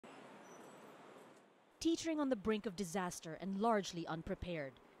Teetering on the brink of disaster and largely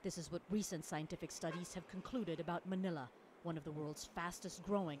unprepared. This is what recent scientific studies have concluded about Manila, one of the world's fastest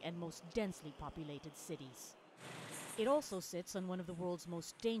growing and most densely populated cities. It also sits on one of the world's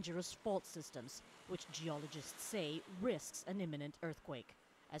most dangerous fault systems, which geologists say risks an imminent earthquake,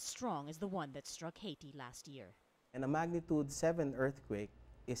 as strong as the one that struck Haiti last year. And a magnitude 7 earthquake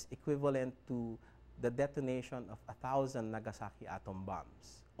is equivalent to the detonation of 1,000 Nagasaki atom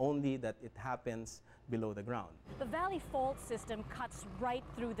bombs, only that it happens below the ground. The Valley Fault system cuts right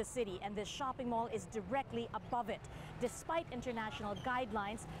through the city, and this shopping mall is directly above it, despite international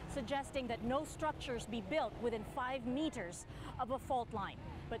guidelines suggesting that no structures be built within 5 meters of a fault line.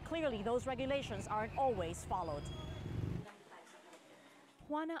 But clearly those regulations aren't always followed.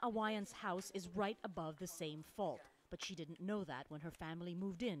 Juana Awayan's house is right above the same fault, but she didn't know that when her family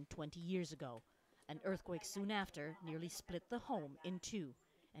moved in 20 years ago. An earthquake soon after nearly split the home in two,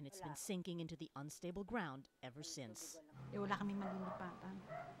 and it's been sinking into the unstable ground ever since.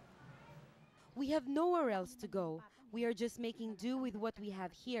 We have nowhere else to go. We are just making do with what we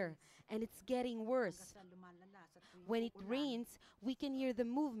have here, and it's getting worse. When it rains, we can hear the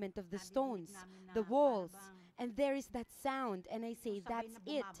movement of the stones, the walls, and there is that sound, and I say, that's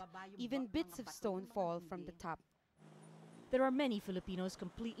it. Even bits of stone fall from the top. There are many Filipinos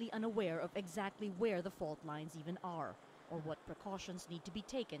completely unaware of exactly where the fault lines even are, or what precautions need to be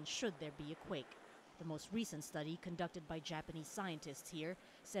taken should there be a quake. The most recent study conducted by Japanese scientists here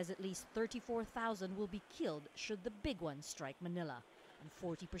says at least 34,000 will be killed should the big one strike Manila, and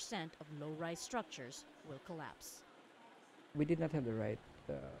 40% of low-rise structures will collapse. We did not have the right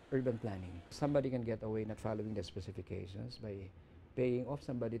urban planning. Somebody can get away not following the specifications by paying off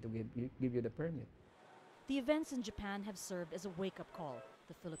somebody to give you the permit. The events in Japan have served as a wake-up call,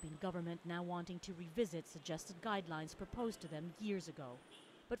 the Philippine government now wanting to revisit suggested guidelines proposed to them years ago.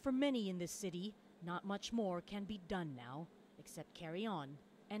 But for many in this city, not much more can be done now, except carry on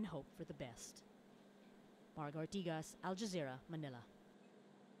and hope for the best. Marga Ortigas, Al Jazeera, Manila.